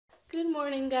Good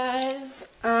morning, guys.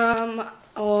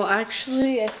 Well,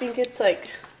 actually, I think it's like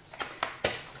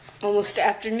almost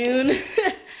afternoon.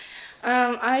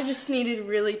 I just needed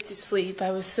really to sleep.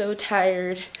 I was so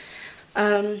tired.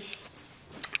 Now,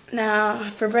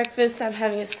 for breakfast, I'm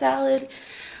having a salad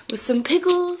with some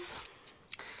pickles,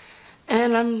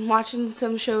 and I'm watching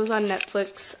some shows on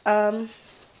Netflix.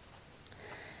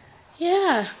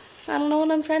 Yeah, I don't know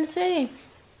what I'm trying to say.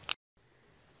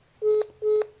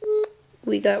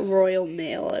 We got Royal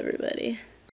Mail, everybody.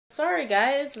 Sorry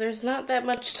guys, there's not that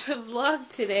much to vlog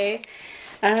today.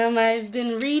 I've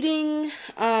been reading,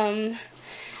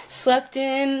 slept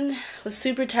in, was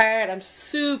super tired. I'm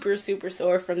super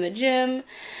sore from the gym.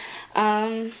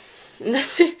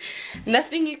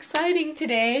 Nothing exciting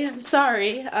today. I'm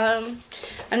sorry. I'm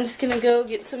just gonna go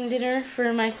get some dinner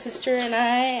for my sister and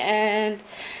I, and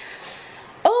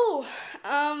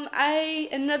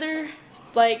another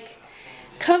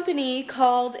company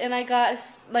called and I got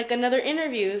another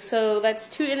interview. So that's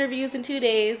 2 interviews in 2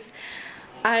 days.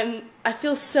 I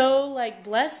feel so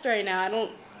blessed right now. I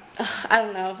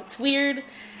don't know. It's weird,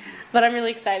 but I'm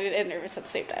really excited and nervous at the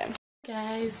same time.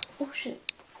 Guys, oh shit.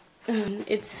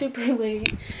 It's super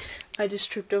late. I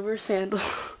just tripped over a sandal.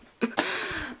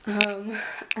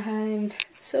 I'm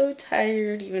so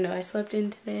tired even though I slept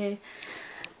in today.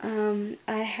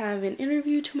 I have an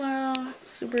interview tomorrow.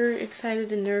 Super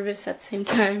excited and nervous at the same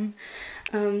time.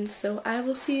 So I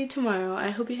will see you tomorrow. I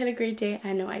hope you had a great day.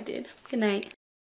 I know I did. Good night.